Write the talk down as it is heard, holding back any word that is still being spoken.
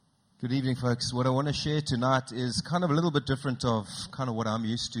Good evening, folks. What I want to share tonight is kind of a little bit different of kind of what I'm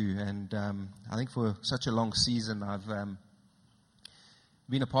used to. And I think for such a long season, I've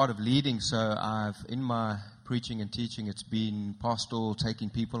been a part of leading. So in my preaching and teaching, it's been pastoral,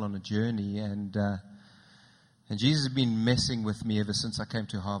 taking people on a journey. And Jesus has been messing with me ever since I came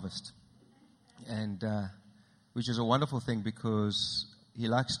to Harvest. And which is a wonderful thing because He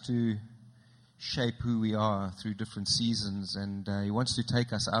likes to shape who we are through different seasons, and He wants to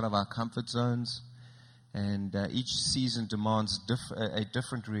take us out of our comfort zones, and each season demands a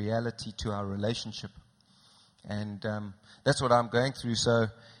different reality to our relationship, and that's what I'm going through. So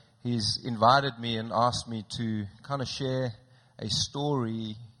He's invited me and asked me to kind of share a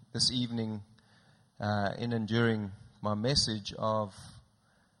story this evening in and during my message of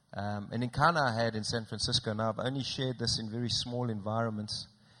an encounter I had in San Francisco. Now, I've only shared this in very small environments,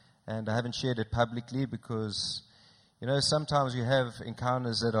 and I haven't shared it publicly because, sometimes you have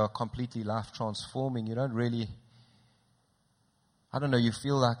encounters that are completely life-transforming. You don't really, you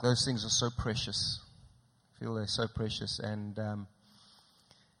feel like those things are so precious. You feel they're so precious. And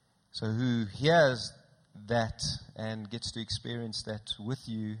so who hears that and gets to experience that with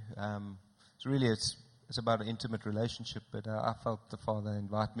you, it's about an intimate relationship. But I felt the Father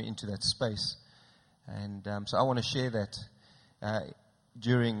invite me into that space. And so I want to share that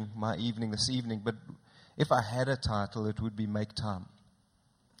during my evening this evening. But if I had a title, it would be Make Time.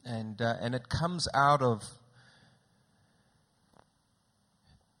 And it comes out of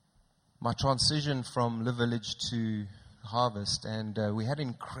my transition from Live Village to Harvest. And we had an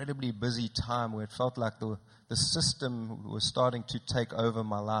incredibly busy time where it felt like the system was starting to take over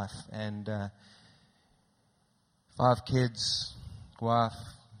my life. And 5 kids, wife,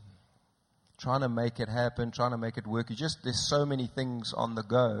 trying to make it happen, trying to make it work. There's so many things on the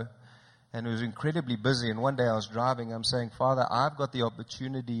go. And it was incredibly busy. And one day I was driving, I'm saying, Father, I've got the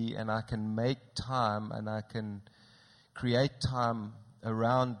opportunity and I can make time and I can create time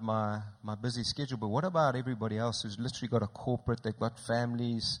around my busy schedule. But what about everybody else who's literally got a corporate, they've got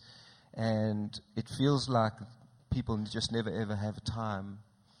families, and it feels like people just never ever have time.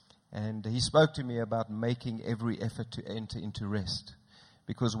 And He spoke to me about making every effort to enter into rest.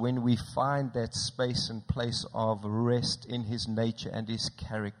 Because when we find that space and place of rest in His nature and His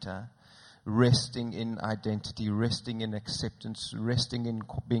character, resting in identity, resting in acceptance, resting in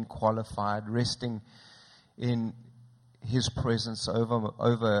being qualified, resting in His presence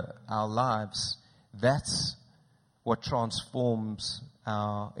over our lives, that's what transforms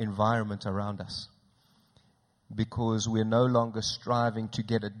our environment around us. Because we're no longer striving to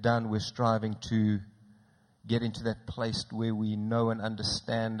get it done, we're striving to get into that place where we know and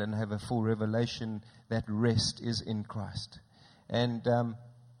understand and have a full revelation that rest is in Christ. And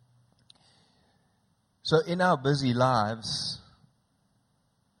so in our busy lives,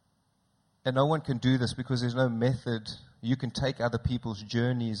 and no one can do this because there's no method. You can take other people's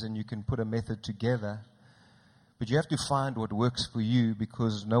journeys and you can put a method together, but you have to find what works for you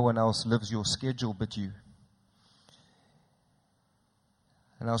because no one else lives your schedule but you.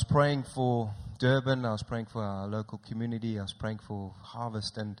 And I was praying for Durban, I was praying for our local community, I was praying for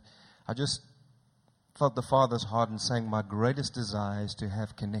Harvest, and I just felt the Father's heart in saying my greatest desire is to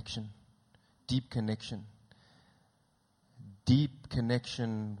have connection, deep connection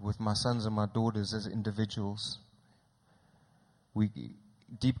with my sons and my daughters as individuals.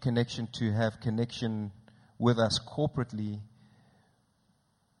 Deep connection to have connection with us corporately,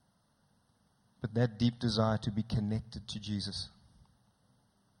 but that deep desire to be connected to Jesus.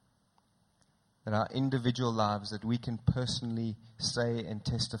 That our individual lives, that we can personally say and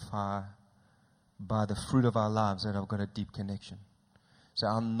testify by the fruit of our lives that I've got a deep connection. So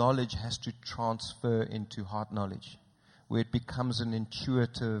our knowledge has to transfer into heart knowledge, where it becomes an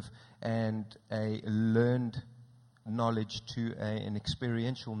intuitive and a learned knowledge to an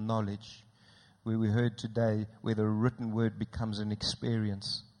experiential knowledge, where we heard today, where the written word becomes an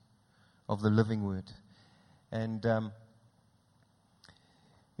experience of the living word. And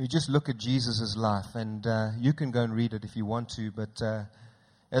you just look at Jesus' life, and you can go and read it if you want to, but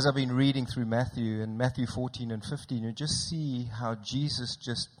as I've been reading through Matthew, and Matthew 14 and 15, you just see how Jesus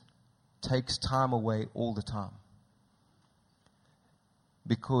just takes time away all the time.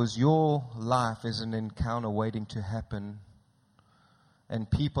 Because your life is an encounter waiting to happen, and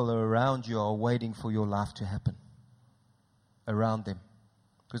people around you are waiting for your life to happen around them.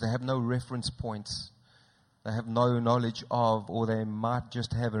 Because they have no reference points. They have no knowledge of, or they might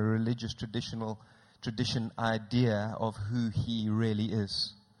just have a religious tradition idea of who He really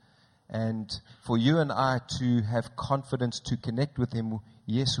is. And for you and I to have confidence to connect with Him,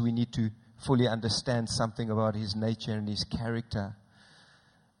 yes, we need to fully understand something about His nature and His character.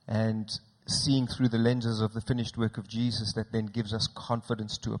 and seeing through the lenses of the finished work of Jesus that then gives us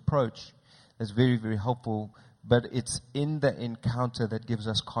confidence to approach. That's very, very helpful. But it's in the encounter that gives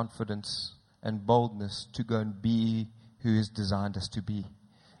us confidence and boldness to go and be who He's designed us to be.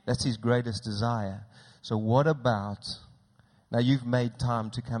 That's His greatest desire. So what about, now you've made time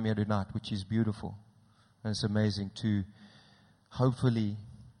to come here tonight, which is beautiful. And it's amazing to hopefully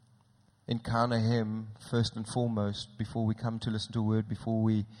encounter Him first and foremost before we come to listen to a word, before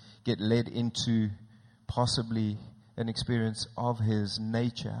we get led into possibly an experience of His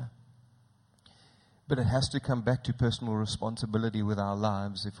nature. But it has to come back to personal responsibility with our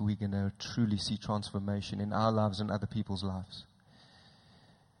lives if we're going to truly see transformation in our lives and other people's lives.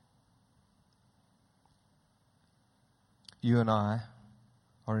 You and I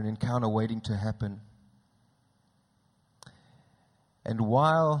are an encounter waiting to happen. And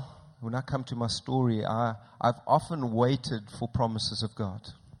when I come to my story, I've often waited for promises of God.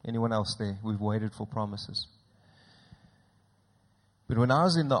 Anyone else there? We've waited for promises. But when I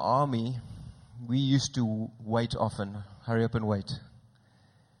was in the army, we used to wait often. Hurry up and wait.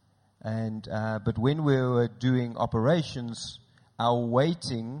 But when we were doing operations, our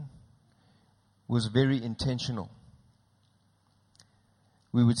waiting was very intentional.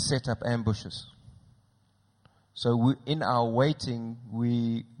 We would set up ambushes. So in our waiting,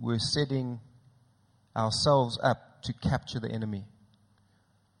 we were setting ourselves up to capture the enemy,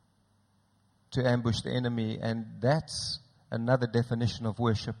 to ambush the enemy. And that's another definition of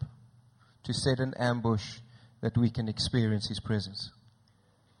worship, to set an ambush that we can experience His presence.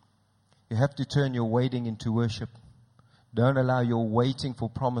 You have to turn your waiting into worship. Don't allow your waiting for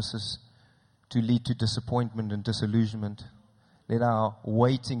promises to lead to disappointment and disillusionment. Let our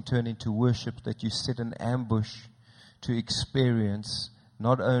waiting turn into worship, that you set an ambush to experience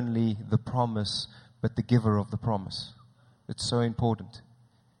not only the promise, but the giver of the promise. It's so important.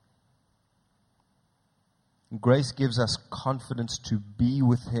 Grace gives us confidence to be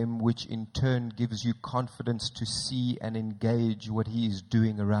with Him, which in turn gives you confidence to see and engage what He is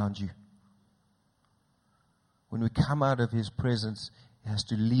doing around you. When we come out of His presence, it has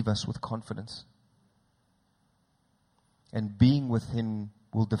to leave us with confidence. And being with Him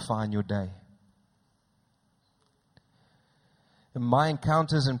will define your day. And my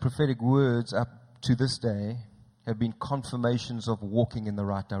encounters and prophetic words up to this day have been confirmations of walking in the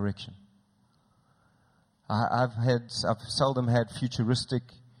right direction. I've seldom had futuristic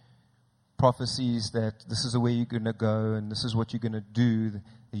prophecies that this is the way you're going to go and this is what you're going to do. They're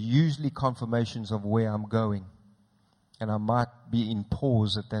usually confirmations of where I'm going. And I might be in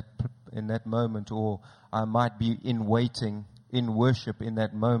pause in that moment, or I might be in waiting, in worship in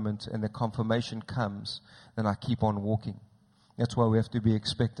that moment, and the confirmation comes, then I keep on walking. That's why we have to be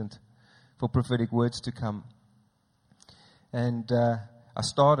expectant for prophetic words to come. And I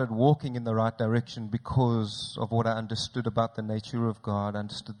started walking in the right direction because of what I understood about the nature of God,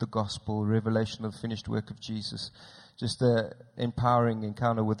 understood the gospel, revelation of the finished work of Jesus, just the empowering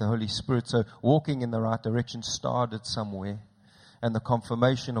encounter with the Holy Spirit. So walking in the right direction started somewhere, and the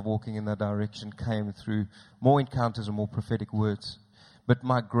confirmation of walking in that direction came through more encounters and more prophetic words. But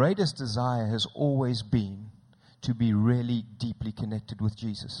my greatest desire has always been to be really deeply connected with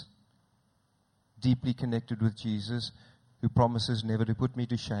Jesus. Deeply connected with Jesus, who promises never to put me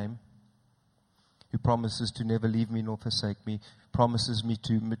to shame, who promises to never leave me nor forsake me, promises me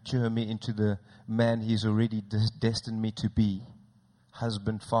to mature me into the man He's already destined me to be,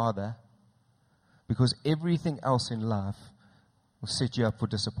 husband, father, because everything else in life will set you up for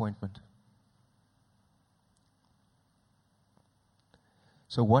disappointment.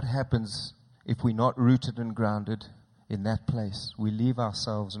 So what happens if we're not rooted and grounded in that place? We leave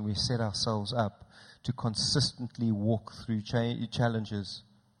ourselves and we set ourselves up to consistently walk through challenges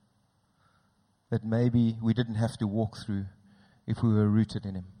that maybe we didn't have to walk through if we were rooted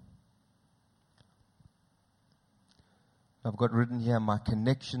in Him. I've got written here, my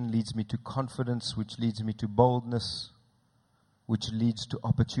connection leads me to confidence, which leads me to boldness, which leads to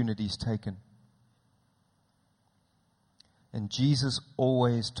opportunities taken. And Jesus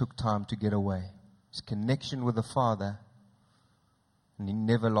always took time to get away. His connection with the Father, and He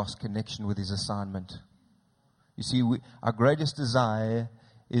never lost connection with His assignment. You see, our greatest desire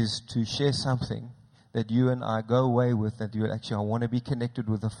is to share something that you and I go away with, that you actually, I want to be connected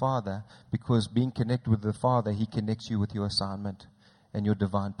with the Father, because being connected with the Father, He connects you with your assignment and your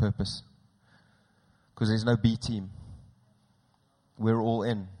divine purpose. Because there's no B team. We're all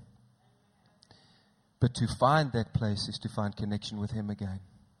in. But to find that place is to find connection with Him again.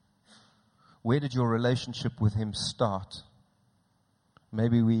 Where did your relationship with Him start?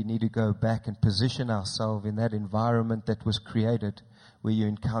 maybe we need to go back and position ourselves in that environment that was created where you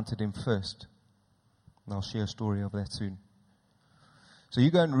encountered Him first. And I'll share a story of that soon. So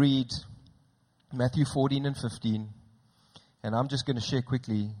you go and read Matthew 14 and 15, and I'm just going to share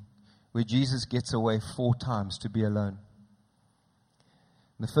quickly where Jesus gets away 4 times to be alone.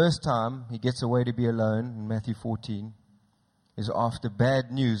 The first time He gets away to be alone in Matthew 14 is after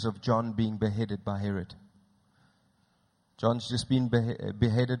bad news of John being beheaded by Herod. John's just been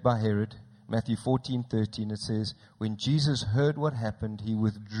beheaded by Herod. Matthew 14:13, it says, when Jesus heard what happened, He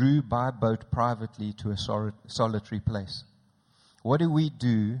withdrew by boat privately to a solitary place. What do we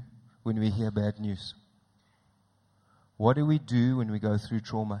do when we hear bad news? What do we do when we go through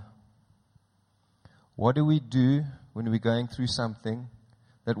trauma? What do we do when we're going through something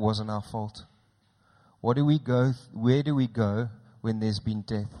that wasn't our fault? Where do we go when there's been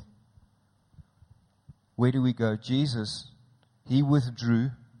death? Where do we go? Jesus, He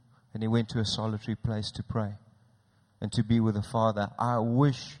withdrew and He went to a solitary place to pray and to be with the Father. I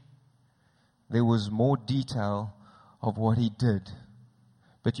wish there was more detail of what He did.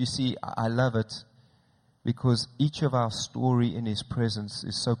 But you see, I love it because each of our story in His presence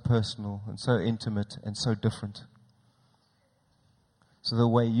is so personal and so intimate and so different. So the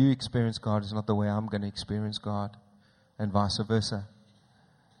way you experience God is not the way I'm going to experience God, and vice versa.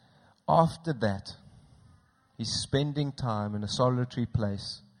 After that, He's spending time in a solitary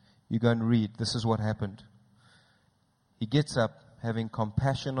place. You go and read, this is what happened. He gets up, having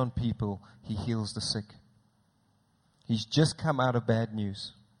compassion on people, He heals the sick. He's just come out of bad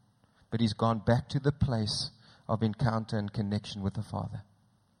news, but He's gone back to the place of encounter and connection with the Father.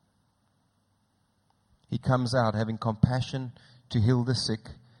 He comes out having compassion to heal the sick,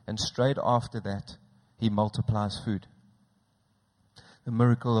 and straight after that, He multiplies food. The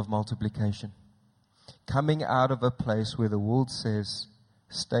miracle of multiplication. Coming out of a place where the world says,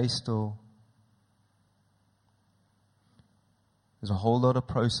 stay still. There's a whole lot of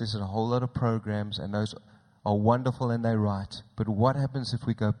processes, a whole lot of programs, and those are wonderful and they're right. But what happens if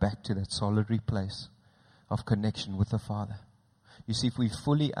we go back to that solitary place of connection with the Father? You see, if we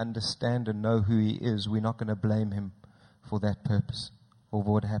fully understand and know who He is, we're not going to blame Him for that purpose or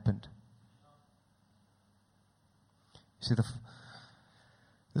what happened. You see,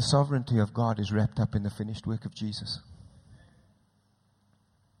 the sovereignty of God is wrapped up in the finished work of Jesus.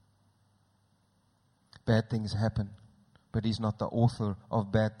 Bad things happen, but He's not the author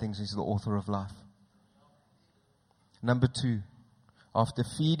of bad things. He's the author of life. Number 2, after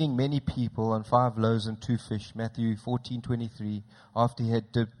feeding many people on 5 loaves and 2 fish, Matthew 14:23,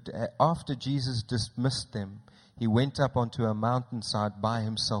 after Jesus dismissed them, He went up onto a mountainside by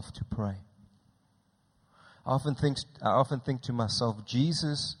Himself to pray. I often think to myself,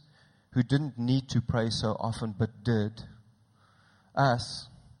 Jesus, who didn't need to pray so often but did, us,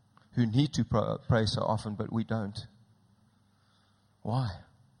 who need to pray so often but we don't. Why?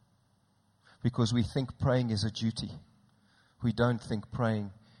 Because we think praying is a duty. We don't think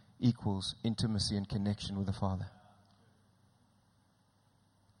praying equals intimacy and connection with the Father.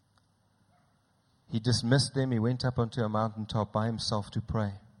 He dismissed them. He went up onto a mountaintop by Himself to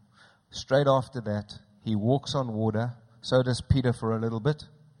pray. Straight after that, He walks on water. So does Peter for a little bit.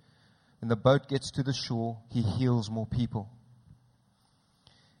 When the boat gets to the shore, He heals more people.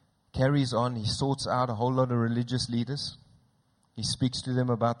 Carries on. He sorts out a whole lot of religious leaders. He speaks to them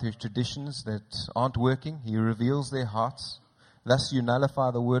about their traditions that aren't working. He reveals their hearts. Thus you nullify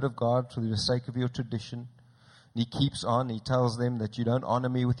the word of God for the sake of your tradition. And He keeps on. He tells them that you don't honor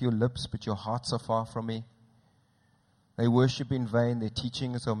me with your lips, but your hearts are far from me. They worship in vain. Their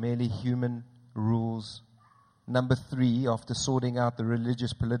teachings are merely human rules. Number 3, after sorting out the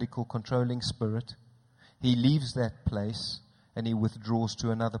religious, political, controlling spirit, He leaves that place and He withdraws to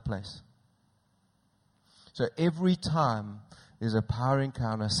another place. So every time there's a power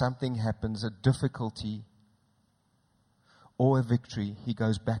encounter, something happens, a difficulty or a victory, He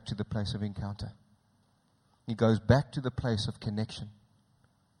goes back to the place of encounter. He goes back to the place of connection.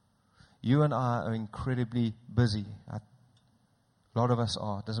 You and I are incredibly busy. A lot of us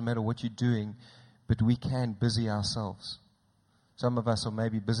are. It doesn't matter what you're doing, but we can busy ourselves. Some of us are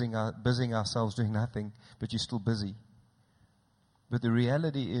maybe busying ourselves doing nothing, but you're still busy. But the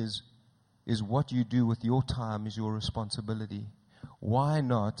reality is what you do with your time is your responsibility. Why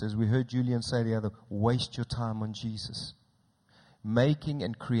not, as we heard Julian say the other, waste your time on Jesus? Making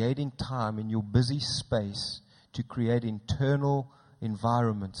and creating time in your busy space to create internal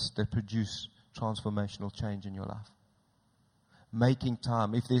environments that produce transformational change in your life. Making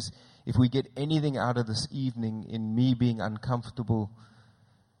time. If we get anything out of this evening in me being uncomfortable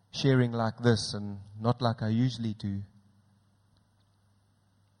sharing like this and not like I usually do,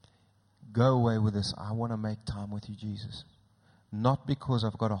 go away with this. I want to make time with you, Jesus. Not because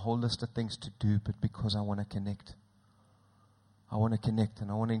I've got a whole list of things to do, but because I want to connect. I want to connect and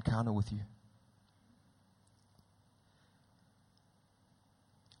I want to encounter with you.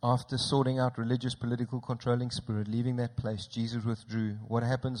 After sorting out religious, political, controlling spirit, leaving that place, Jesus withdrew. What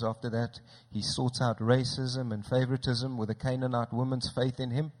happens after that? He sorts out racism and favoritism with a Canaanite woman's faith in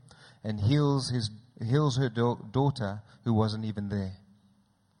him and heals her daughter who wasn't even there.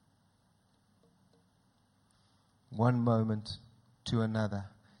 One moment to another.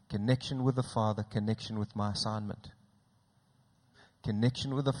 Connection with the Father, connection with my assignment.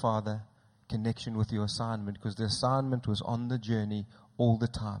 Connection with the Father, connection with your assignment, because the assignment was on the journey all the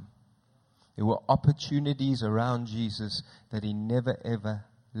time. There were opportunities around Jesus that he never ever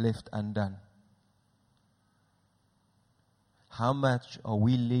left undone. How much are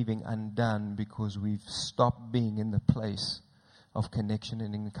we leaving undone because we've stopped being in the place of connection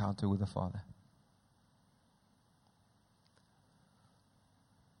and encounter with the Father?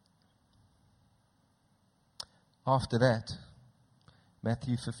 After that,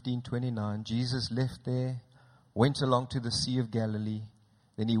 Matthew 15:29, Jesus left there, went along to the Sea of Galilee.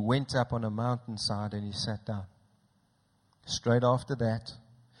 Then he went up on a mountainside and he sat down. Straight after that,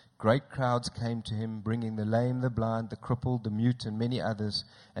 great crowds came to him, bringing the lame, the blind, the crippled, the mute, and many others,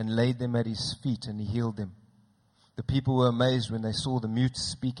 and laid them at his feet, and he healed them. The people were amazed when they saw the mute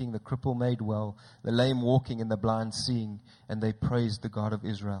speaking, the cripple made well, the lame walking, and the blind seeing, and they praised the God of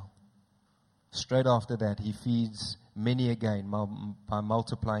Israel. Straight after that, he feeds many again by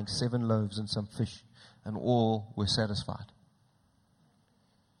multiplying 7 loaves and some fish, and all were satisfied.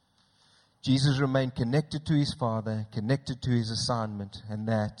 Jesus remained connected to his Father, connected to his assignment, and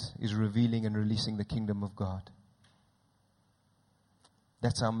that is revealing and releasing the kingdom of God.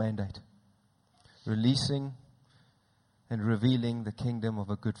 That's our mandate. Releasing and revealing the kingdom of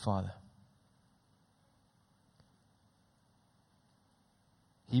a good Father.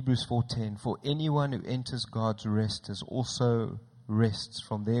 Hebrews 4:10, for anyone who enters God's rest has also rests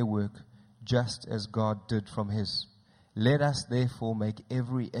from their work, just as God did from his. Let us therefore make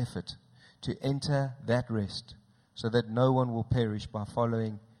every effort to enter that rest, so that no one will perish by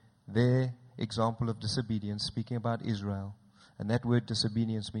following their example of disobedience, speaking about Israel. And that word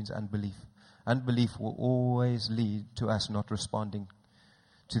disobedience means unbelief. Unbelief will always lead to us not responding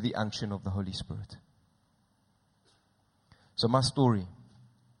to the unction of the Holy Spirit. So my story,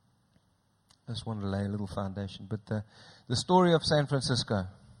 I just want to lay a little foundation, but the story of San Francisco.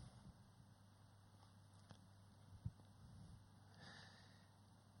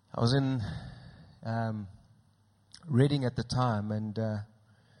 I was in Redding at the time, and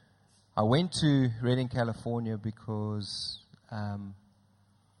I went to Redding, California, because I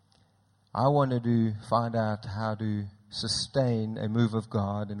wanted to find out how to sustain a move of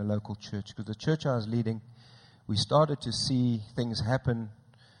God in a local church. Because the church I was leading, we started to see things happen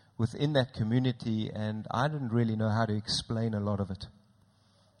within that community, and I didn't really know how to explain a lot of it.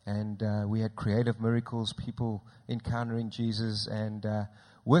 And we had creative miracles, people encountering Jesus, and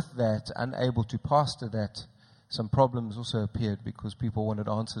with that, unable to pastor that, some problems also appeared because people wanted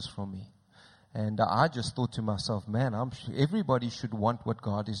answers from me. And I just thought to myself, man, everybody should want what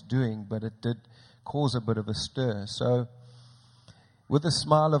God is doing, but it did cause a bit of a stir. So with a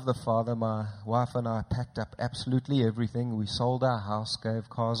smile of the Father, my wife and I packed up absolutely everything. We sold our house, gave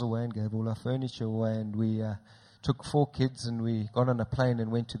cars away, and gave all our furniture away, and we took 4 kids, and we got on a plane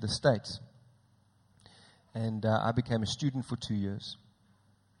and went to the States. And I became a student for 2 years.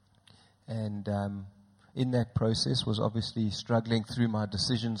 And in that process was obviously struggling through my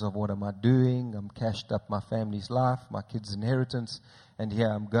decisions of what am I doing. I'm cashed up my family's life, my kids' inheritance, and here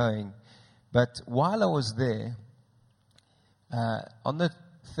I'm going. But while I was there, on the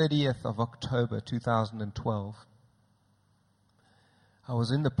 30th of October 2012, I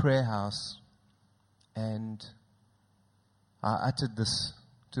was in the prayer house, and I uttered this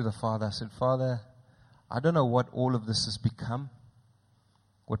to the Father. I said, Father, I don't know what all of this has become,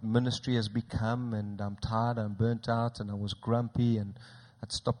 what ministry has become, and I'm tired, I'm burnt out, and I was grumpy, and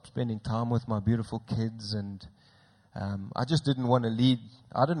I'd stopped spending time with my beautiful kids, and I just didn't want to lead.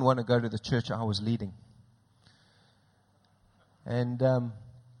 I didn't want to go to the church I was leading. And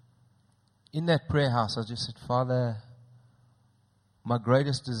in that prayer house, I just said, Father, my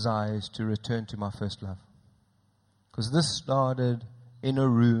greatest desire is to return to my first love. Because this started in a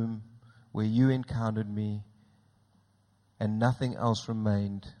room where you encountered me, and nothing else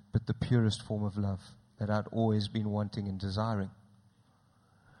remained but the purest form of love that I'd always been wanting and desiring.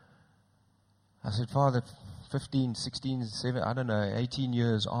 I said, Father, 15, 16, 17, I don't know, 18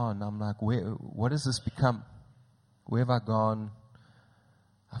 years on, I'm like, what has this become? Where have I gone?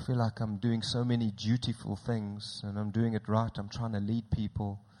 I feel like I'm doing so many dutiful things and I'm doing it right. I'm trying to lead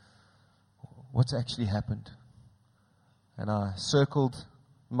people. What's actually happened? And I circled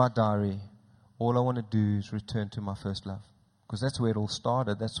my diary. All I want to do is return to my first love. Because that's where it all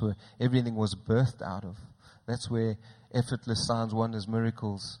started. That's where everything was birthed out of. That's where effortless signs, wonders,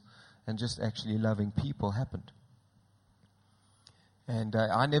 miracles, and just actually loving people happened. And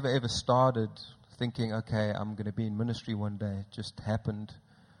I never ever started thinking, okay, I'm going to be in ministry one day. It just happened.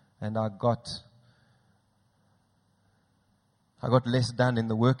 And I got less done in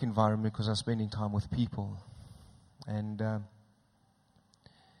the work environment because I was spending time with people. And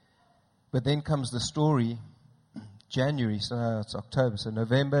but then comes the story, January, so it's October, so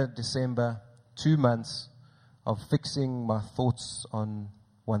November, December, 2 months of fixing my thoughts on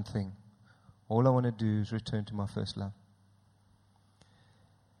one thing. All I want to do is return to my first love.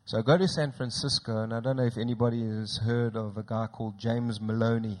 So I go to San Francisco, and I don't know if anybody has heard of a guy called James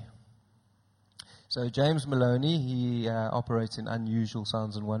Maloney. So James Maloney, he operates in unusual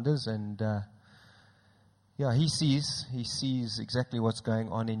signs and wonders, and he sees exactly what's going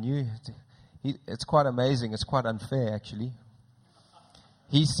on in you. It's quite amazing. It's quite unfair, actually.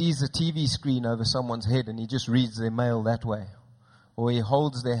 He sees a TV screen over someone's head, and he just reads their mail that way. Or he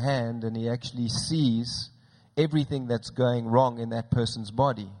holds their hand, and he actually sees everything that's going wrong in that person's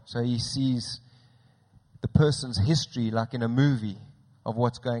body. So he sees the person's history like in a movie of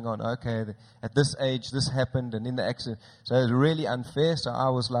what's going on. Okay, at this age, this happened, and in the accident. So it was really unfair. So I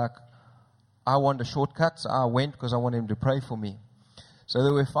was like, I want a shortcut. So I went because I wanted him to pray for me. So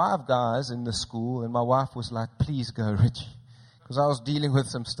there were 5 guys in the school, and my wife was like, please go, Richie. Because I was dealing with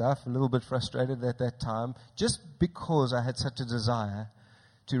some stuff, a little bit frustrated at that time, just because I had such a desire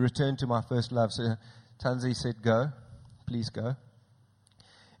to return to my first love. So Tanzi said, go, please go.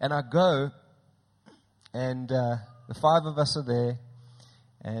 And I go, and the 5 of us are there.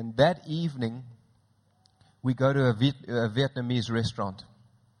 And that evening, we go to a Vietnamese restaurant.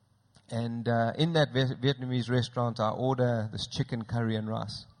 And in that Vietnamese restaurant, I order this chicken curry and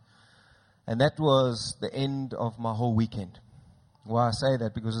rice. And that was the end of my whole weekend. Why I say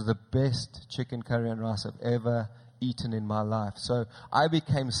that? Because it's the best chicken curry and rice I've ever eaten in my life. So I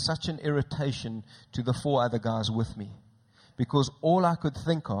became such an irritation to the 4 other guys with me. Because all I could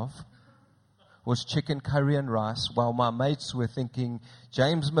think of was chicken curry and rice, while my mates were thinking,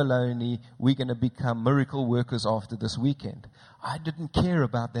 James Maloney, we're going to become miracle workers after this weekend. I didn't care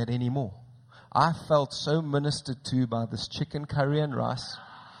about that anymore. I felt so ministered to by this chicken curry and rice.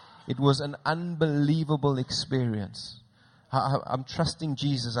 It was an unbelievable experience. I'm trusting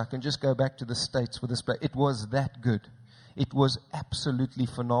Jesus. I can just go back to the States for this place. It was that good. It was absolutely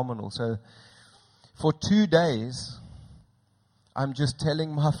phenomenal. So for 2 days, I'm just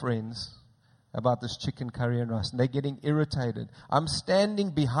telling my friends about this chicken curry and rice, and they're getting irritated. I'm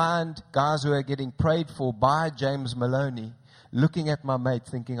standing behind guys who are getting prayed for by James Maloney, looking at my mate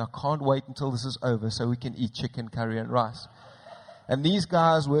thinking, I can't wait until this is over so we can eat chicken curry and rice. And these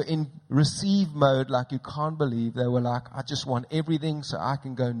guys were in receive mode like you can't believe. They were like, I just want everything so I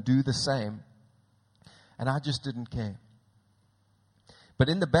can go and do the same. And I just didn't care. But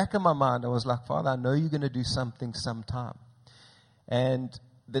in the back of my mind, I was like, Father, I know you're going to do something sometime. And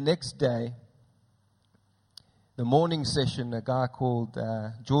the next day, the morning session, a guy called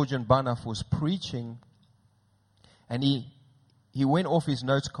Georgian Banaf was preaching, and he went off his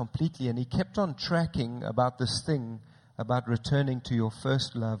notes completely, and he kept on tracking about this thing about returning to your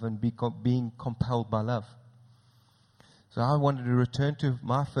first love and being compelled by love. So I wanted to return to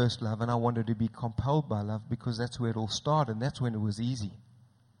my first love, and I wanted to be compelled by love because that's where it all started, and that's when it was easy.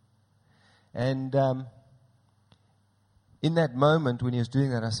 And in that moment when he was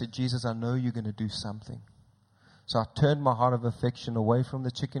doing that, I said, Jesus, I know you're going to do something. So I turned my heart of affection away from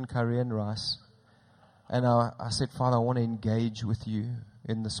the chicken curry and rice. And I said, Father, I want to engage with you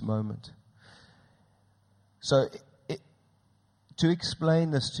in this moment. So to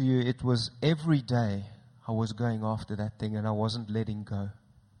explain this to you, it was every day I was going after that thing and I wasn't letting go.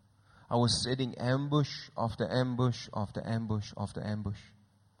 I was setting ambush after ambush after ambush after ambush.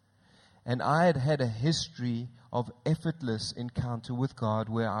 And I had had a history of effortless encounter with God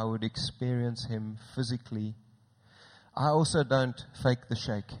where I would experience Him physically. I also don't fake the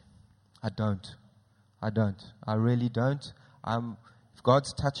shake. I don't. I really don't. If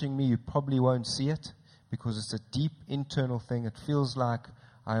God's touching me, you probably won't see it because it's a deep internal thing. It feels like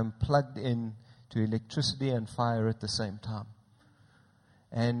I am plugged in to electricity and fire at the same time.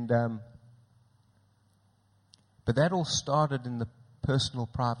 And but that all started in the personal,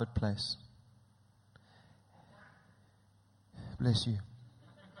 private place. Bless you.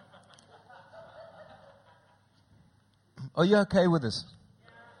 Are you okay with this?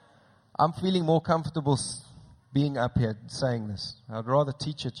 I'm feeling more comfortable being up here saying this. I'd rather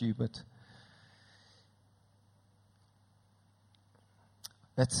teach at you, but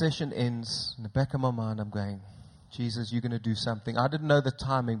that session ends. In the back of my mind, I'm going, Jesus, you're going to do something. I didn't know the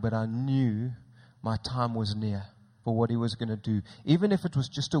timing, but I knew my time was near for what he was going to do. Even if it was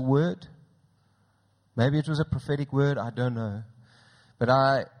just a word, maybe it was a prophetic word, I don't know. But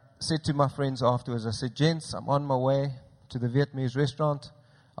I said to my friends afterwards, I said, gents, I'm on my way to the Vietnamese restaurant.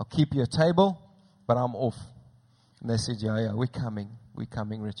 I'll keep you a table, but I'm off. And they said, yeah, we're coming,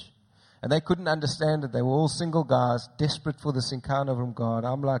 Rich. And they couldn't understand it. They were all single guys, desperate for this encounter from God.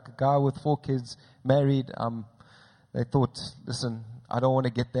 I'm like a guy with 4 kids, married. They thought, listen, I don't want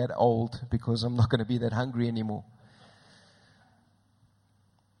to get that old because I'm not going to be that hungry anymore.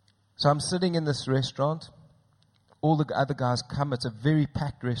 So I'm sitting in this restaurant. All the other guys come. It's a very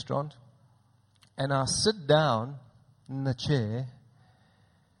packed restaurant. And I sit down in the chair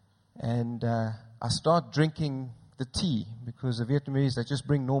and I start drinking the tea, because the Vietnamese, they just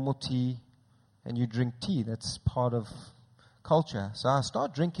bring normal tea and you drink tea. That's part of culture. So I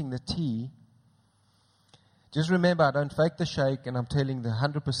start drinking the tea. Just remember, I don't fake the shake, and I'm telling the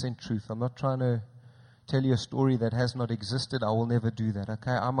 100% truth. I'm not trying to tell you a story that has not existed. I will never do that,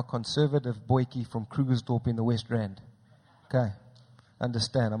 okay? I'm a conservative boykie from Krugersdorp in the West Rand. Okay?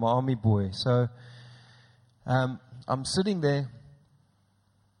 Understand, I'm an army boy. So I'm sitting there,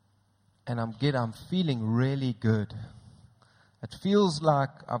 and I'm feeling really good. It feels like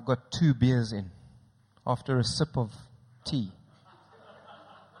I've got 2 beers in after a sip of tea.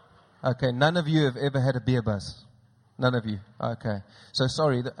 Okay, none of you have ever had a beer buzz. None of you. Okay. So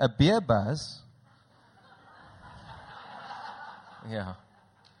sorry, a beer buzz. Yeah.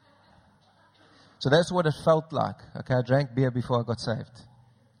 So that's what it felt like. Okay, I drank beer before I got saved.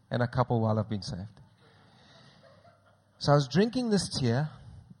 And a couple while I've been saved. So I was drinking this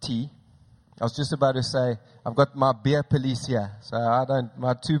tea. I was just about to say, I've got my beer police here. So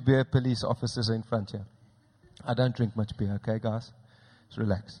my 2 beer police officers are in front here. I don't drink much beer, okay, guys? Just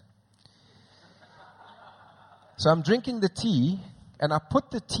relax. So I'm drinking the tea, and I put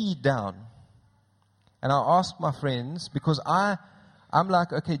the tea down. And I asked my friends, because I'm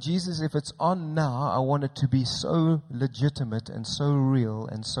like, okay, Jesus, if it's on now, I want it to be so legitimate and so real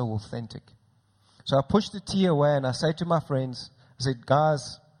and so authentic. So I push the tea away, and I say to my friends, I said,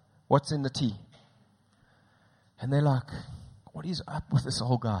 guys, what's in the tea? And they're like, what is up with this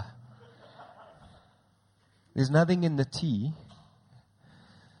old guy? There's nothing in the tea.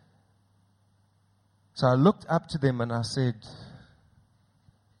 So I looked up to them and I said,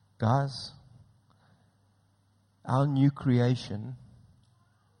 guys, our new creation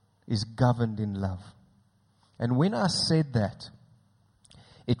is governed in love. And when I said that,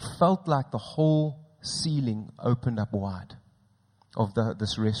 it felt like the whole ceiling opened up wide of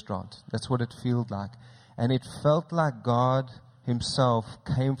this restaurant. That's what it felt like. And it felt like God himself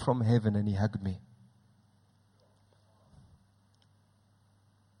came from heaven and he hugged me.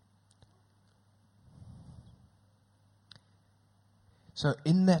 So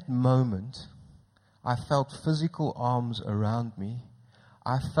in that moment, I felt physical arms around me.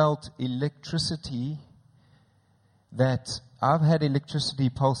 I felt electricity that I've had electricity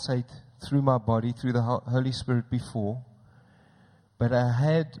pulsate through my body, through the Holy Spirit before. But I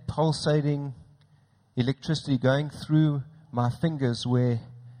had pulsating electricity going through my fingers where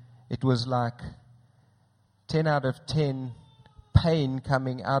it was like 10 out of 10 pain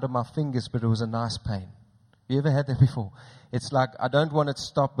coming out of my fingers, but it was a nice pain. You ever had that before? It's like, I don't want it to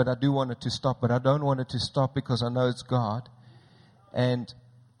stop, but I do want it to stop, but I don't want it to stop because I know it's God.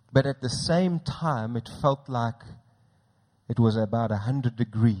 But at the same time, it felt like it was about 100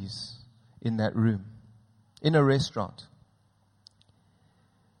 degrees in that room, in a restaurant.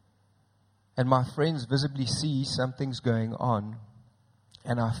 And my friends visibly see something's going on,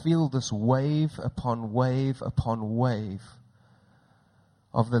 and I feel this wave upon wave upon wave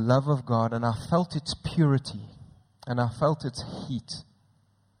of the love of God, and I felt its purity, and I felt its heat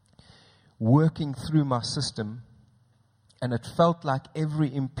working through my system, and it felt like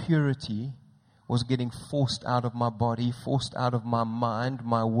every impurity was getting forced out of my body, forced out of my mind,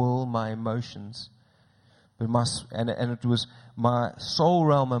 my will, my emotions. But it was my soul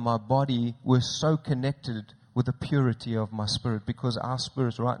realm and my body were so connected with the purity of my spirit, because our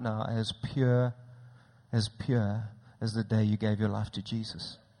spirits right now are as pure as the day you gave your life to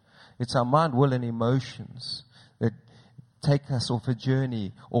Jesus. It's our mind, will, and emotions that take us off a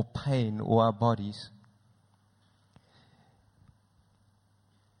journey, or pain, or our bodies.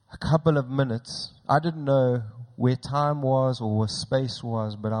 A couple of minutes, I didn't know where time was or where space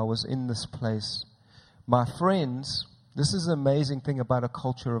was, but I was in this place. My friends This is the amazing thing about a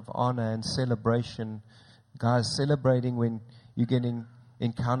culture of honor and celebration. Guys, celebrating when you're getting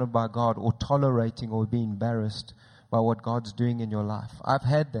encountered by God, or tolerating or being embarrassed by what God's doing in your life. I've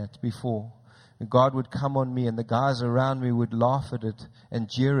had that before. God would come on me and the guys around me would laugh at it and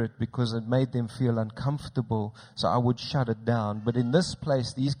jeer it because it made them feel uncomfortable. So I would shut it down. But in this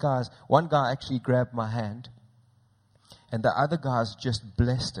place, these guys, one guy actually grabbed my hand and the other guys just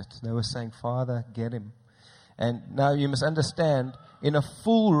blessed it. They were saying, Father, get him. And now you must understand, in a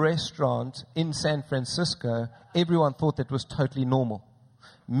full restaurant in San Francisco, everyone thought that was totally normal.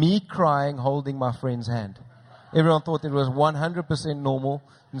 Me crying, holding my friend's hand. Everyone thought it was 100% normal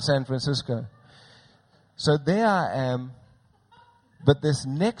in San Francisco. So there I am, but this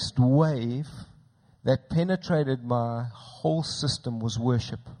next wave that penetrated my whole system was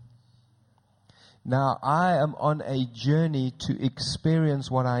worship. Now I am on a journey to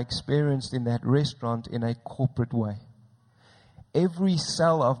experience what I experienced in that restaurant in a corporate way. Every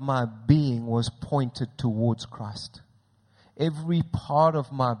cell of my being was pointed towards Christ. Every part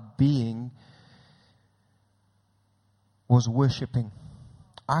of my being was worshiping.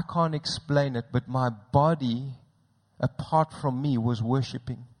 I can't explain it, but my body, apart from me, was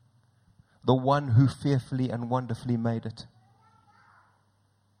worshiping the one who fearfully and wonderfully made it.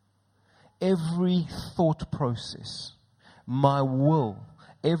 Every thought process, my will,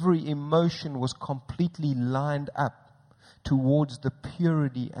 every emotion was completely lined up towards the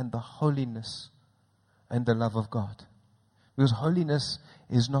purity and the holiness and the love of God. Because holiness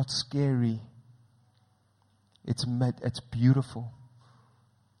is not scary. It's beautiful.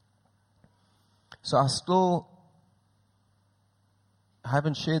 So I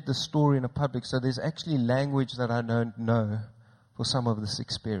haven't shared this story in a public, so there's actually language that I don't know for some of this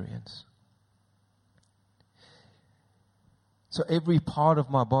experience. So every part of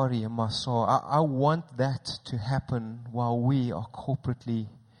my body and my soul, I want that to happen while we are corporately,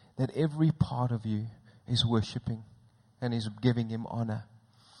 that every part of you is worshiping and is giving Him honor.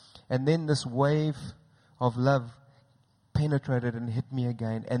 And then this wave of love penetrated and hit me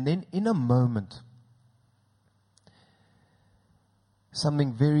again. And then in a moment,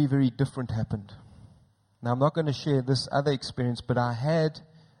 something very, very different happened. Now I'm not going to share this other experience, but I had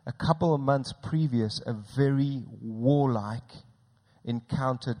a couple of months previous a very warlike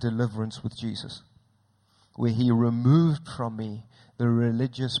encounter deliverance with Jesus, where He removed from me the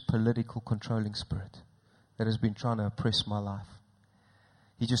religious, political, controlling spirit that has been trying to oppress my life.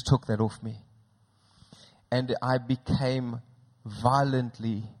 He just took that off me. And I became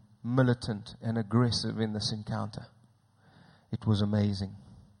violently militant and aggressive in this encounter. It was amazing.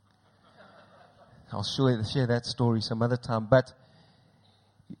 I'll share that story some other time. But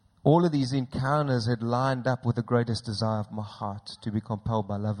all of these encounters had lined up with the greatest desire of my heart to be compelled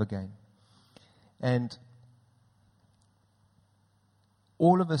by love again. And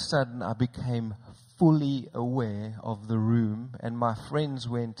all of a sudden I became fully aware of the room, and my friends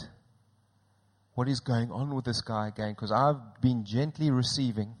went, what is going on with this guy again? Because I've been gently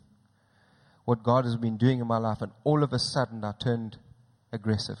receiving what God has been doing in my life, and all of a sudden I turned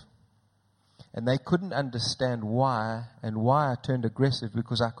aggressive. And they couldn't understand why I turned aggressive,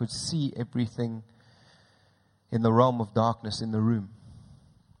 because I could see everything in the realm of darkness in the room.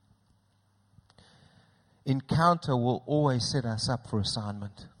 Encounter will always set us up for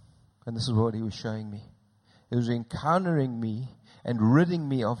assignment. And this is what He was showing me. He was encountering me and ridding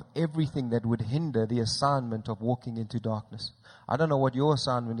me of everything that would hinder the assignment of walking into darkness. I don't know what your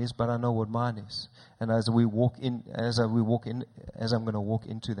assignment is, but I know what mine is. And as I'm going to walk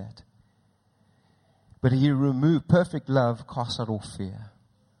into that. But He removed, perfect love casts out all fear.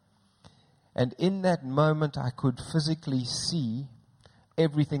 And in that moment, I could physically see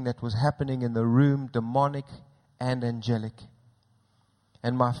everything that was happening in the room, demonic and angelic.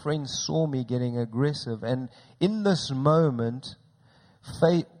 And my friends saw me getting aggressive. And in this moment,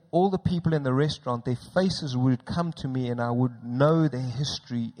 all the people in the restaurant, their faces would come to me, and I would know their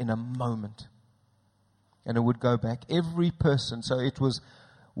history in a moment. And it would go back. Every person. So it was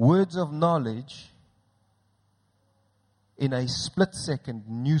words of knowledge. In a split second,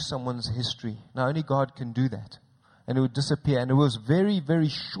 knew someone's history. Now, only God can do that. And it would disappear. And it was very, very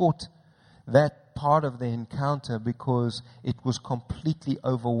short, that part of the encounter, because it was completely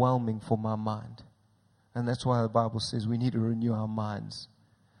overwhelming for my mind. And that's why the Bible says we need to renew our minds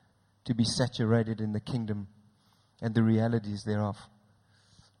to be saturated in the kingdom and the realities thereof.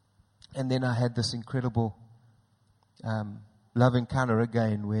 And then I had this incredible love encounter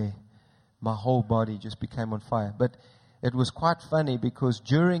again, where my whole body just became on fire. But it was quite funny, because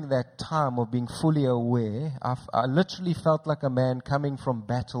during that time of being fully aware, I literally felt like a man coming from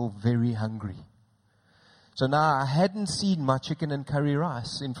battle very hungry. So now I hadn't seen my chicken and curry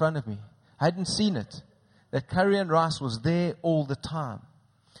rice in front of me. I hadn't seen it. That curry and rice was there all the time.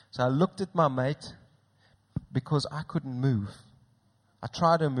 So I looked at my mate because I couldn't move. I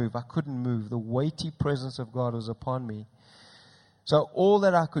tried to move. I couldn't move. The weighty presence of God was upon me. So all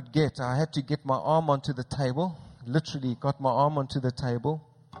that I could get, I had to get my arm onto the table. Literally got my arm onto the table.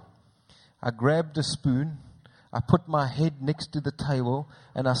 I grabbed a spoon. I put my head next to the table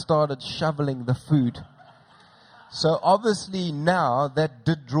and I started shoveling the food. So obviously now that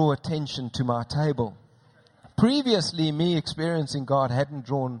did draw attention to my table. Previously, me experiencing God hadn't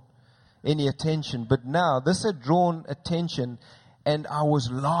drawn any attention, but now this had drawn attention, and I was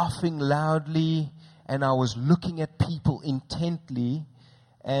laughing loudly and I was looking at people intently,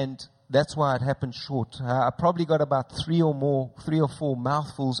 and that's why it happened short. I probably got about 3 or 4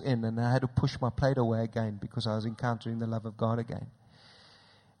 mouthfuls in, and I had to push my plate away again because I was encountering the love of God again.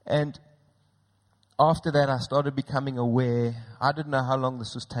 And after that, I started becoming aware. I didn't know how long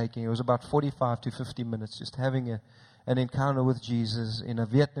this was taking. It was about 45 to 50 minutes, just having an encounter with Jesus in a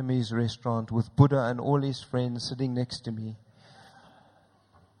Vietnamese restaurant with Buddha and all his friends sitting next to me.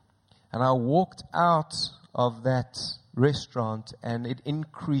 And I walked out of that restaurant, and it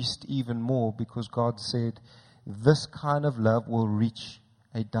increased even more because God said, this kind of love will reach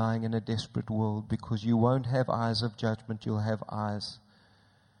a dying and a desperate world, because you won't have eyes of judgment, you'll have eyes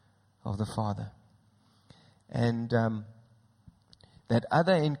of the Father. And that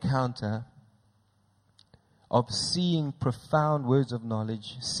other encounter of seeing profound words of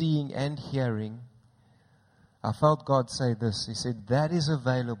knowledge, seeing and hearing, I felt God say this. He said, that is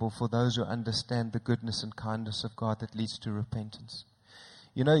available for those who understand the goodness and kindness of God that leads to repentance.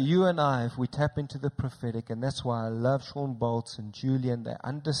 You know, you and I, if we tap into the prophetic, and that's why I love Sean Bolts and Julian, they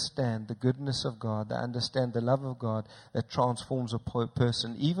understand the goodness of God. They understand the love of God that transforms a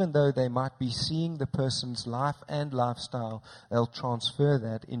person. Even though they might be seeing the person's life and lifestyle, they'll transfer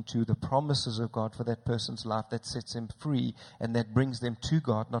that into the promises of God for that person's life that sets them free and that brings them to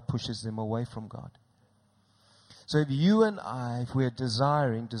God, not pushes them away from God. So if you and I, if we're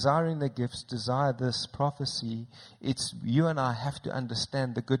desiring the gifts, desire this prophecy, it's you and I have to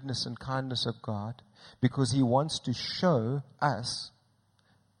understand the goodness and kindness of God, because He wants to show us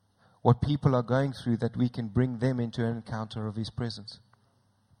what people are going through, that we can bring them into an encounter of His presence.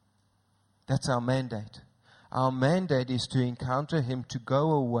 That's our mandate. Our mandate is to encounter Him, to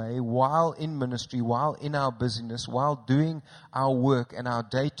go away while in ministry, while in our busyness, while doing our work and our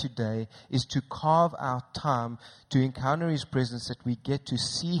day-to-day, is to carve out time to encounter His presence, that we get to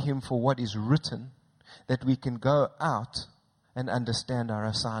see Him for what is written, that we can go out and understand our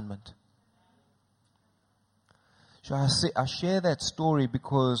assignment. So I share that story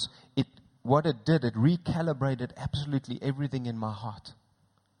because what it did, it recalibrated absolutely everything in my heart.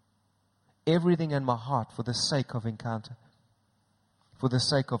 Everything in my heart for the sake of encounter, for the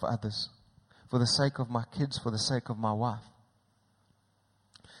sake of others, for the sake of my kids, for the sake of my wife.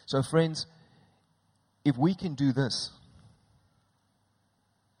 So friends, if we can do this,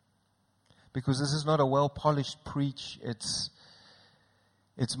 because this is not a well-polished preach, it's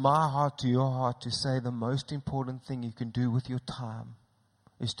my heart to your heart to say the most important thing you can do with your time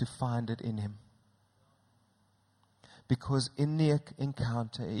is to find it in Him. Because in the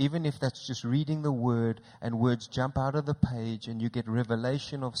encounter, even if that's just reading the word and words jump out of the page and you get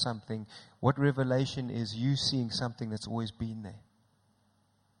revelation of something, what revelation is? You seeing something that's always been there.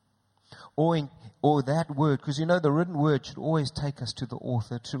 Or that word, because you know the written word should always take us to the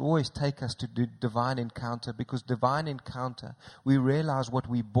author. It should always take us to divine encounter, because divine encounter, we realize what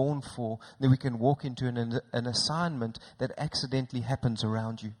we're born for, then we can walk into an assignment that accidentally happens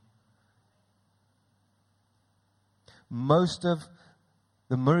around you. Most of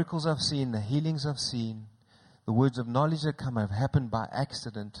the miracles I've seen, the healings I've seen, the words of knowledge that come have happened by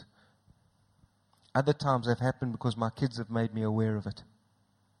accident. Other times they've happened because my kids have made me aware of it.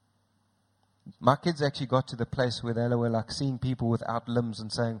 My kids actually got to the place where they were like seeing people without limbs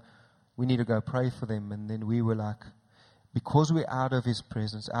and saying, we need to go pray for them. And then we were like, because we're out of His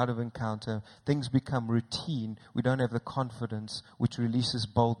presence, out of encounter, things become routine. We don't have the confidence which releases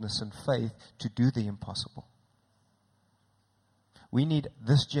boldness and faith to do the impossible. We need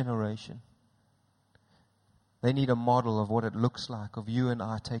this generation. They need a model of what it looks like, of you and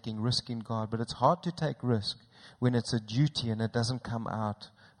I taking risk in God. But it's hard to take risk when it's a duty and it doesn't come out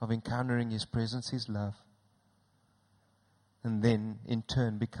of encountering His presence, His love. And then, in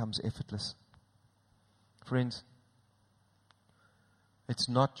turn, becomes effortless. Friends, it's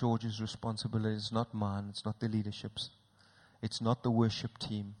not George's responsibility. It's not mine. It's not the leadership's. It's not the worship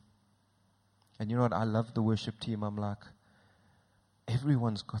team. And you know what? I love the worship team. I'm like,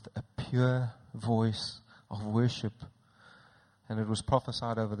 everyone's got a pure voice of worship. And it was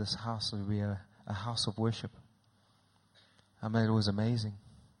prophesied over this house. It would be a house of worship. I mean, it was amazing.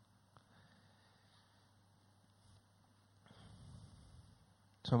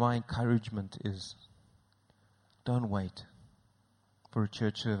 So my encouragement is, don't wait for a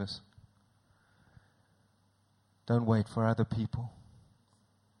church service. Don't wait for other people.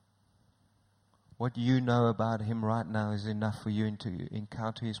 What you know about Him right now is enough for you to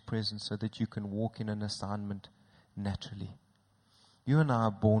encounter His presence so that you can walk in an assignment naturally. You and I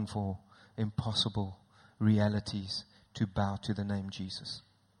are born for impossible realities to bow to the name Jesus.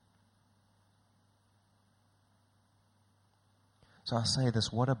 So I say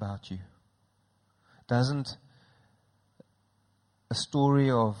this, what about you? Doesn't a story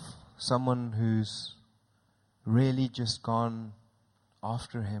of someone who's really just gone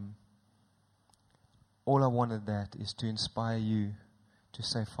after Him, all I wanted that is to inspire you to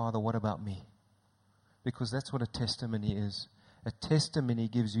say, Father, what about me? Because that's what a testimony is. A testimony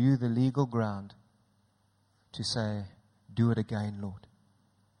gives you the legal ground to say, do it again, Lord.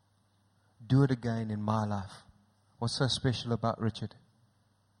 Do it again in my life. What's so special about Richard?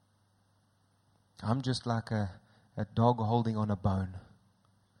 I'm just like a dog holding on a bone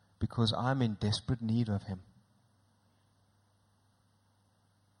because I'm in desperate need of Him.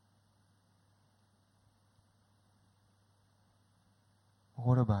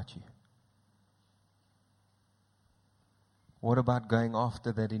 What about you? What about going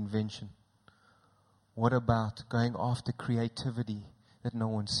after that invention? What about going after creativity that no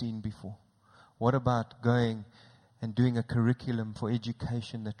one's seen before? What about going and doing a curriculum for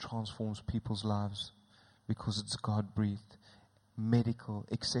education that transforms people's lives because it's God-breathed, medical,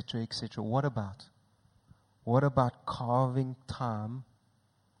 etc., etc.? What about? What about carving time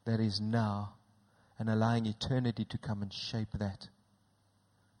that is now and allowing eternity to come and shape that?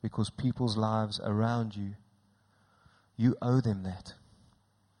 Because people's lives around you, you owe them that.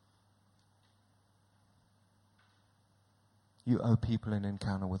 You owe people an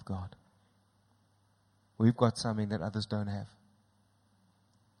encounter with God. We've got something that others don't have.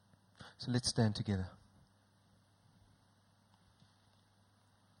 So let's stand together.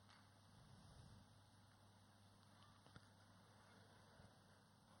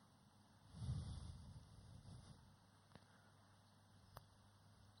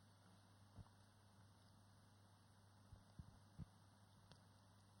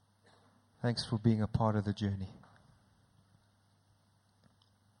 Thanks for being a part of the journey.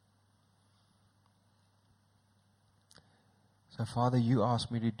 So, Father, you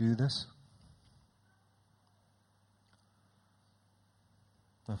asked me to do this.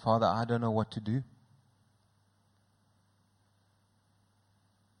 And Father, I don't know what to do.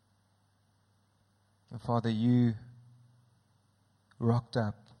 And Father, you rocked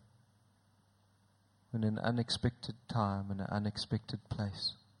up in an unexpected time, in an unexpected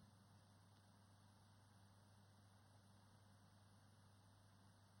place.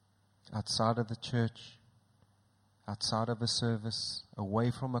 Outside of the church, outside of a service, away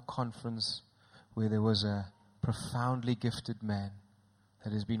from a conference where there was a profoundly gifted man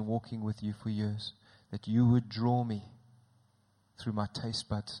that has been walking with you for years, that you would draw me through my taste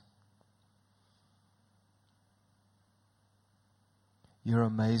buds. You're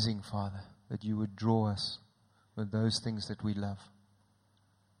amazing, Father, that you would draw us with those things that we love.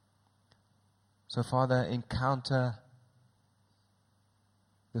 So, Father, encounter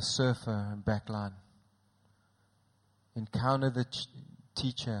the surfer and backline. Encounter the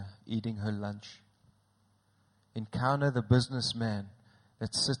teacher eating her lunch. Encounter the businessman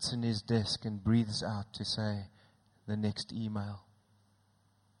that sits in his desk and breathes out to say the next email.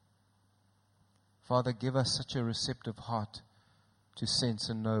 Father, give us such a receptive heart to sense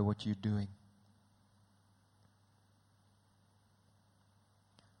and know what you're doing.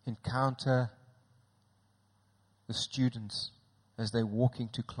 Encounter the students as they're walking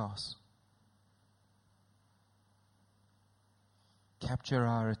to class. Capture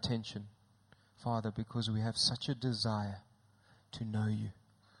our attention, Father, because we have such a desire to know you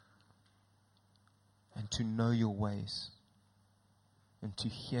and to know your ways and to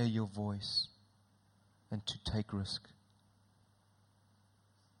hear your voice and to take risk.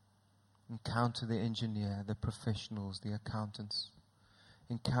 Encounter the engineer, the professionals, the accountants.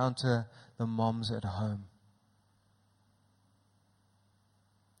 Encounter the moms at home.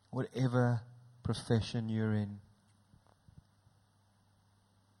 Whatever profession you're in,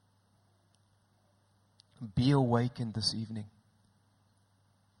 be awakened this evening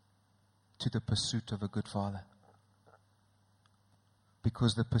to the pursuit of a good father.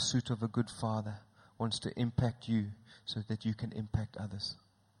 Because the pursuit of a good father wants to impact you so that you can impact others.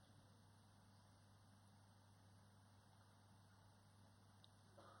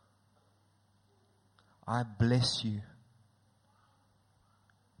 I bless you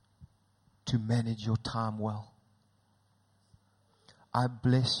to manage your time well. I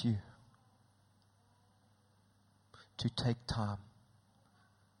bless you to take time.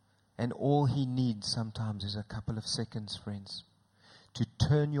 And all He needs sometimes is a couple of seconds, friends, to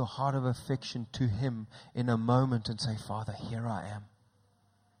turn your heart of affection to Him in a moment and say, Father, here I am.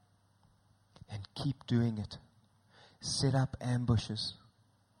 And keep doing it. Set up ambushes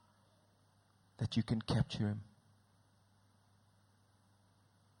that you can capture Him.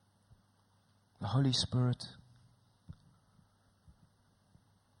 The Holy Spirit,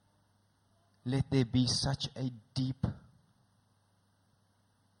 let there be such a deep,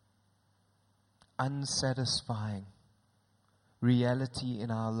 unsatisfying reality in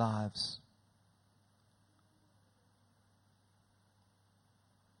our lives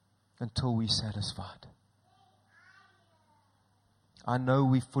until we're satisfied. I know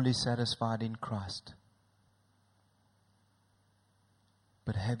we're fully satisfied in Christ.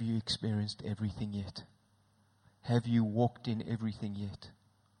 But have you experienced everything yet? Have you walked in everything yet?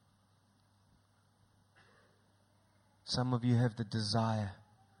 Some of you have the desire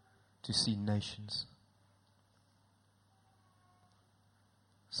to see nations.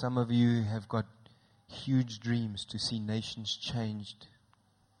 Some of you have got huge dreams to see nations changed.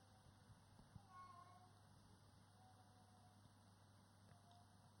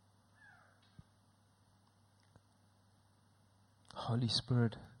 Holy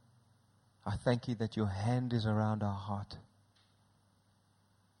Spirit, I thank you that your hand is around our heart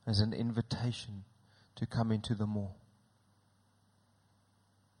as an invitation to come into the more.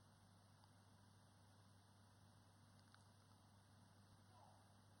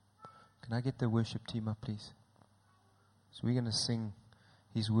 Can I get the worship team up, please? So we're going to sing,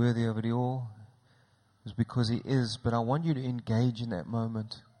 He's worthy of it all. It's because He is, but I want you to engage in that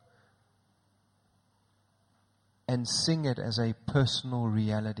moment and sing it as a personal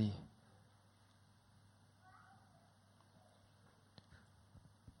reality.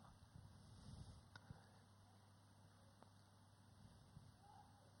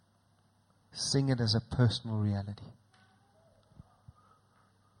 Sing it as a personal reality.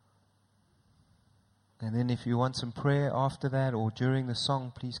 And then if you want some prayer after that or during the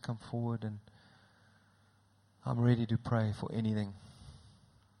song, please come forward, and I'm ready to pray for anything.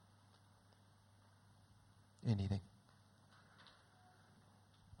 Anything.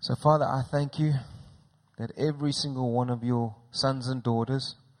 So, Father, I thank you that every single one of your sons and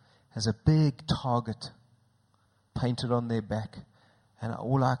daughters has a big target painted on their back. And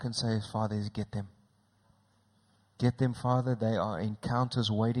all I can say is, Father, is get them. Get them, Father. They are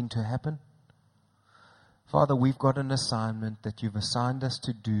encounters waiting to happen. Father, we've got an assignment that you've assigned us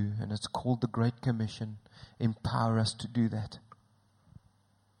to do, and it's called the Great Commission. Empower us to do that.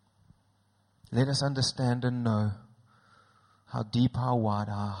 Let us understand and know how deep, how wide,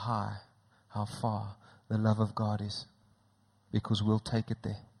 how high, how far the love of God is, because we'll take it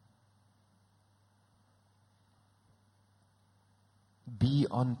there. Be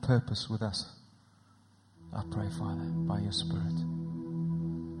on purpose with us, I pray, Father, by your Spirit.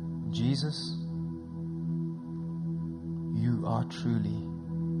 Jesus, you are truly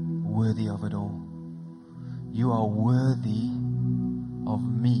worthy of it all. You are worthy of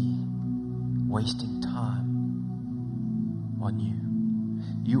me wasting time on you.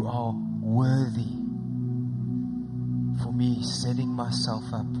 You are worthy for me setting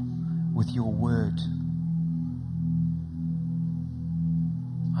myself up with your word.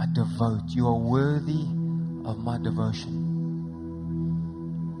 I devote. You are worthy of my devotion.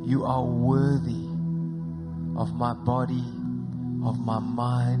 You are worthy of my body, of my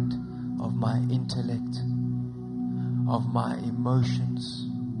mind, of my intellect, of my emotions.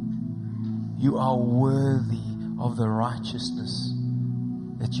 You are worthy of the righteousness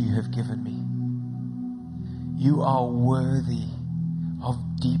that you have given me. You are worthy of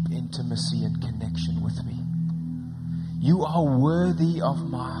deep intimacy and connection with me. You are worthy of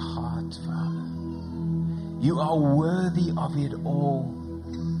my heart, Father. You are worthy of it all.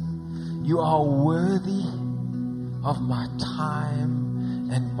 You are worthy of my time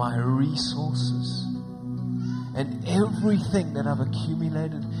and my resources and everything that I've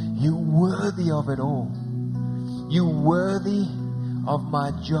accumulated. You're worthy of it all. You're worthy of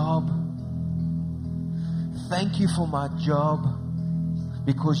my job. Thank you for my job,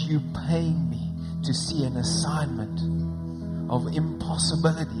 because you're paying me to see an assignment of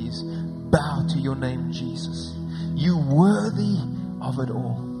impossibilities bow to your name, Jesus. You're worthy of it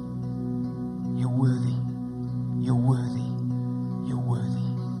all. You're worthy. You're worthy. You're worthy.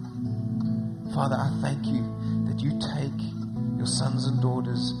 Father, I thank you that you take your sons and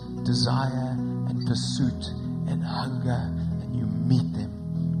daughters' desire and pursuit and hunger, and you meet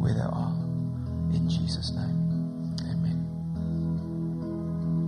them where they are. In Jesus' name.